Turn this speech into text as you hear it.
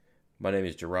My name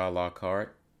is Gerard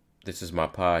Lockhart. This is my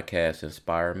podcast,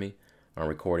 Inspire Me. I'm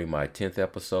recording my 10th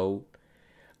episode.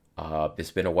 It's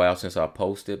been a while since I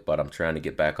posted, but I'm trying to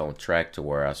get back on track to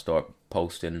where I start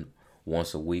posting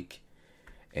once a week.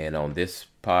 And on this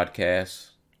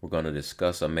podcast, we're going to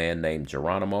discuss a man named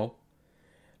Geronimo.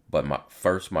 But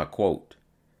my quote,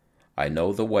 I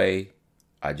know the way,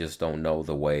 I just don't know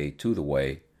the way to the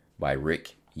way, by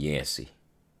Rick Yancey.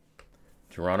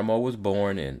 Geronimo was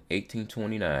born in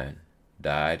 1829,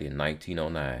 died in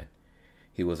 1909.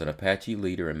 He was an Apache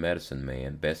leader and medicine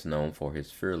man, best known for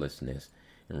his fearlessness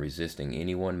in resisting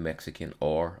anyone Mexican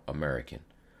or American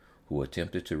who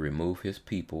attempted to remove his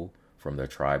people from their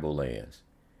tribal lands.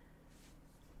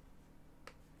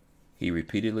 He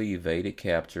repeatedly evaded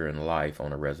capture and life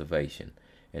on a reservation,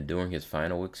 and during his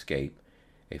final escape,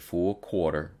 a full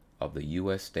quarter of the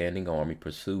U.S. Standing Army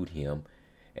pursued him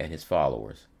and his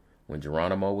followers. When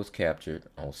Geronimo was captured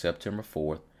on September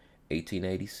 4th,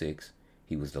 1886,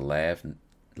 he was the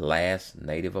last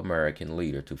Native American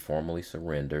leader to formally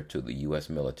surrender to the U.S.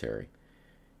 military.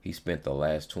 He spent the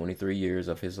last 23 years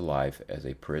of his life as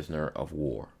a prisoner of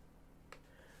war.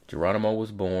 Geronimo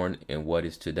was born in what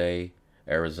is today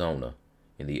Arizona,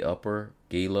 in the upper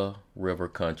Gila River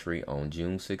country on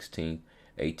June 16,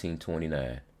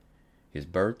 1829. His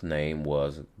birth name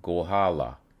was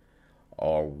Gohala,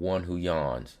 or one who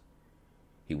yawns.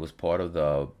 He was part of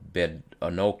the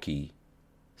Bedanoki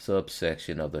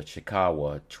subsection of the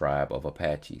Chickasaw tribe of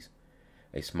Apaches,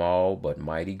 a small but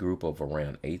mighty group of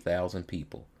around 8,000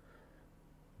 people.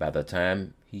 By the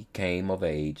time he came of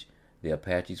age, the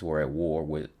Apaches were at war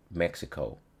with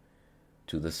Mexico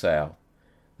to the south,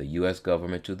 the U.S.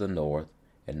 government to the north,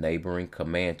 and neighboring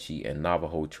Comanche and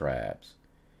Navajo tribes.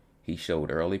 He showed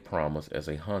early promise as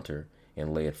a hunter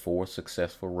and led 4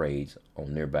 successful raids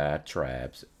on nearby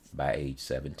tribes by age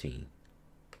 17.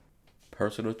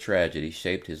 Personal tragedy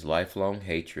shaped his lifelong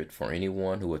hatred for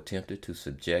anyone who attempted to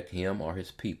subject him or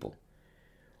his people.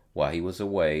 While he was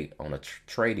away on a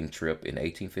trading trip in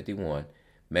 1851,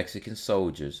 Mexican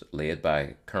soldiers, led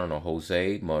by Colonel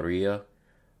Jose Maria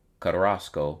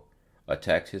Carrasco,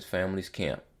 attacked his family's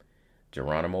camp.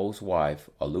 Geronimo's wife,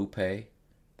 Alupe,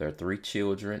 their 3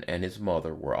 children, and his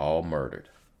mother were all murdered.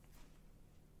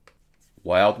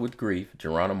 Wild with grief,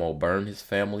 Geronimo burned his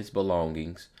family's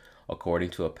belongings according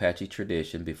to Apache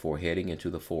tradition before heading into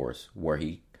the forest, where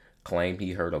he claimed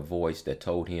he heard a voice that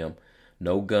told him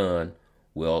no gun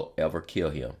will ever kill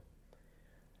him.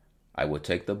 I will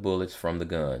take the bullets from the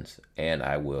guns, and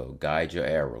I will guide your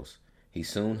arrows. He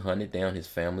soon hunted down his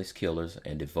family's killers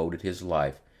and devoted his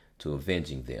life to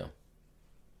avenging them.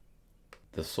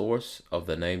 The source of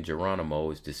the name Geronimo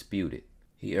is disputed.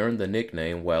 He earned the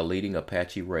nickname while leading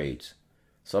Apache raids.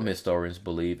 Some historians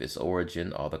believe its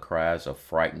origin are the cries of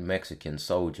frightened Mexican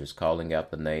soldiers calling out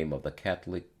the name of the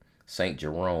Catholic Saint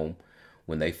Jerome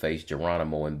when they faced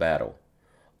Geronimo in battle.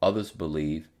 Others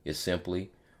believe it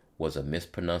simply was a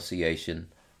mispronunciation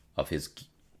of his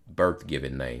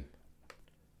birth-given name.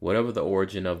 Whatever the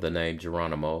origin of the name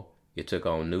Geronimo, it took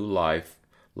on new life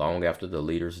long after the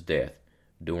leader's death.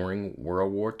 During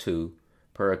World War II,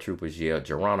 paratroopers yelled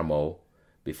Geronimo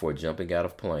before jumping out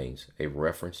of planes, a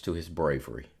reference to his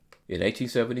bravery. In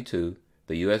 1872,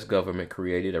 the U.S. government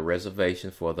created a reservation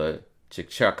for the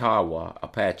Chickasaw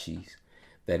Apaches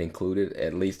that included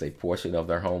at least a portion of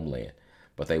their homeland,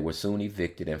 but they were soon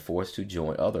evicted and forced to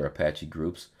join other Apache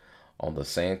groups on the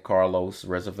San Carlos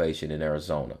Reservation in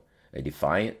Arizona. A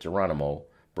defiant Geronimo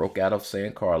broke out of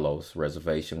San Carlos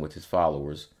Reservation with his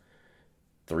followers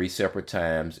 3 separate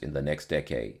times in the next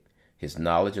decade. His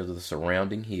knowledge of the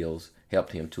surrounding hills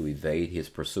helped him to evade his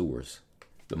pursuers.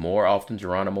 The more often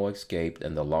Geronimo escaped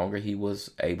and the longer he was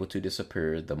able to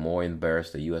disappear, the more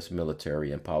embarrassed the U.S.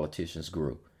 military and politicians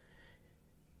grew.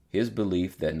 His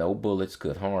belief that no bullets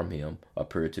could harm him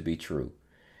appeared to be true,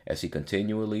 as he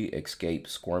continually escaped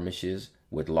skirmishes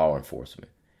with law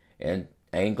enforcement and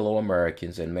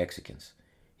Anglo-Americans and Mexicans.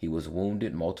 He was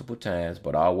wounded multiple times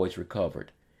but always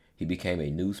recovered. He became a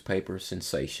newspaper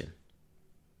sensation.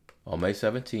 On May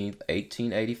 17,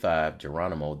 1885,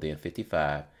 Geronimo, then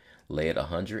 55, led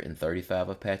 135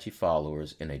 Apache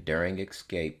followers in a daring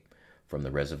escape from the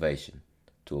reservation.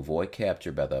 To avoid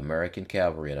capture by the American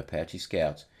cavalry and Apache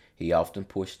scouts, he often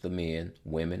pushed the men,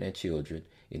 women, and children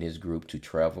in his group to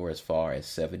travel as far as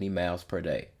 70 miles per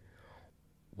day.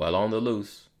 While on the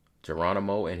loose,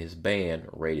 Geronimo and his band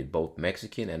raided both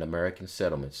Mexican and American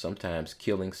settlements, sometimes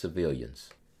killing civilians.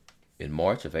 In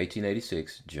March of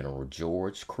 1886, General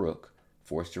George Crook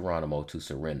forced Geronimo to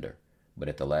surrender, but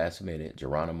at the last minute,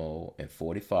 Geronimo and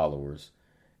 40 followers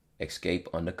escaped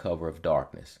under cover of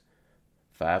darkness.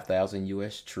 5,000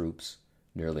 U.S. troops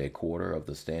Nearly a quarter of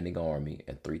the standing army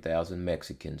and 3,000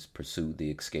 Mexicans pursued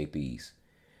the escapees.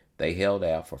 They held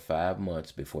out for 5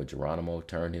 months before Geronimo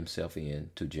turned himself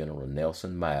in to General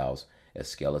Nelson Miles at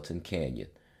Skeleton Canyon,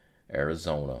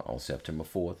 Arizona on September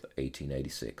 4th,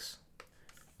 1886.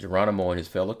 Geronimo and his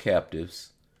fellow captives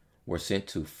were sent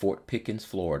to Fort Pickens,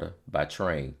 Florida by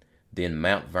train, then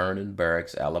Mount Vernon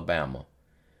Barracks, Alabama.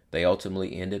 They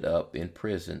ultimately ended up in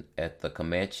prison at the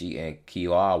Comanche and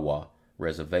Kiowa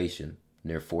Reservation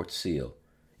near Fort Sill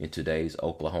in today's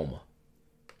Oklahoma.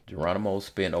 Geronimo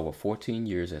spent over 14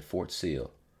 years at Fort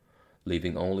Sill,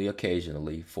 leaving only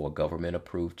occasionally for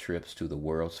government-approved trips to the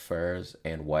World's Fairs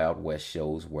and Wild West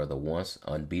shows where the once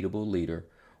unbeatable leader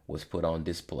was put on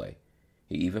display.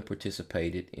 He even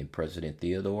participated in President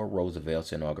Theodore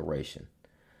Roosevelt's inauguration,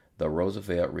 though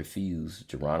Roosevelt refused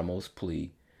Geronimo's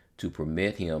plea to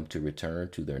permit him to return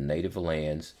to their native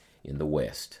lands in the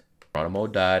West. Geronimo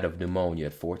died of pneumonia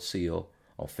at Fort Sill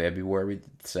on February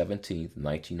 17,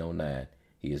 1909.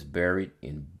 He is buried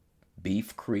in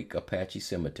Beef Creek Apache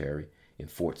Cemetery in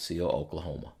Fort Sill,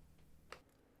 Oklahoma.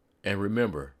 And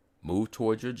remember, move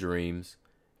towards your dreams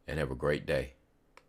and have a great day.